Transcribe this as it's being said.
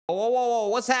Whoa, whoa, whoa,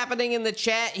 what's happening in the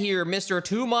chat here, Mr.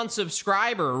 2-month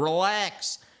subscriber?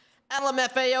 Relax.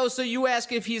 LMFAO, so you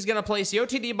ask if he's gonna play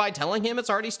COTD by telling him it's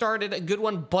already started. A good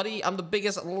one, buddy. I'm the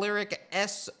biggest Lirik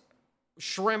S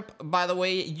shrimp, by the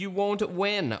way. You won't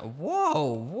win.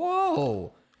 Whoa,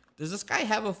 whoa. Does this guy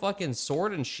have a fucking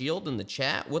sword and shield in the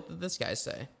chat? What did this guy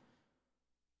say?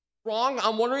 Wrong.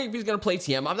 I'm wondering if he's gonna play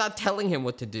TM. I'm not telling him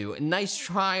what to do. Nice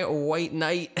try, White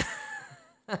Knight.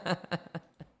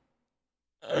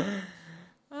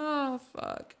 Oh,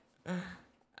 fuck.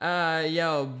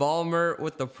 Yo, Balmer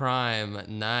with the prime.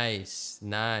 Nice,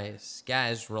 nice.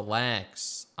 Guys,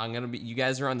 relax. You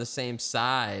guys are on the same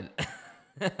side.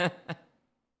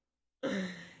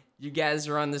 You guys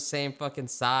are on the same fucking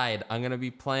side. I'm gonna be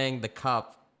playing the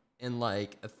cup in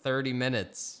like 30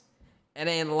 minutes. It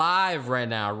ain't live right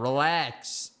now.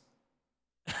 Relax.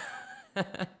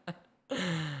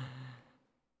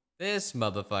 This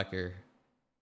motherfucker.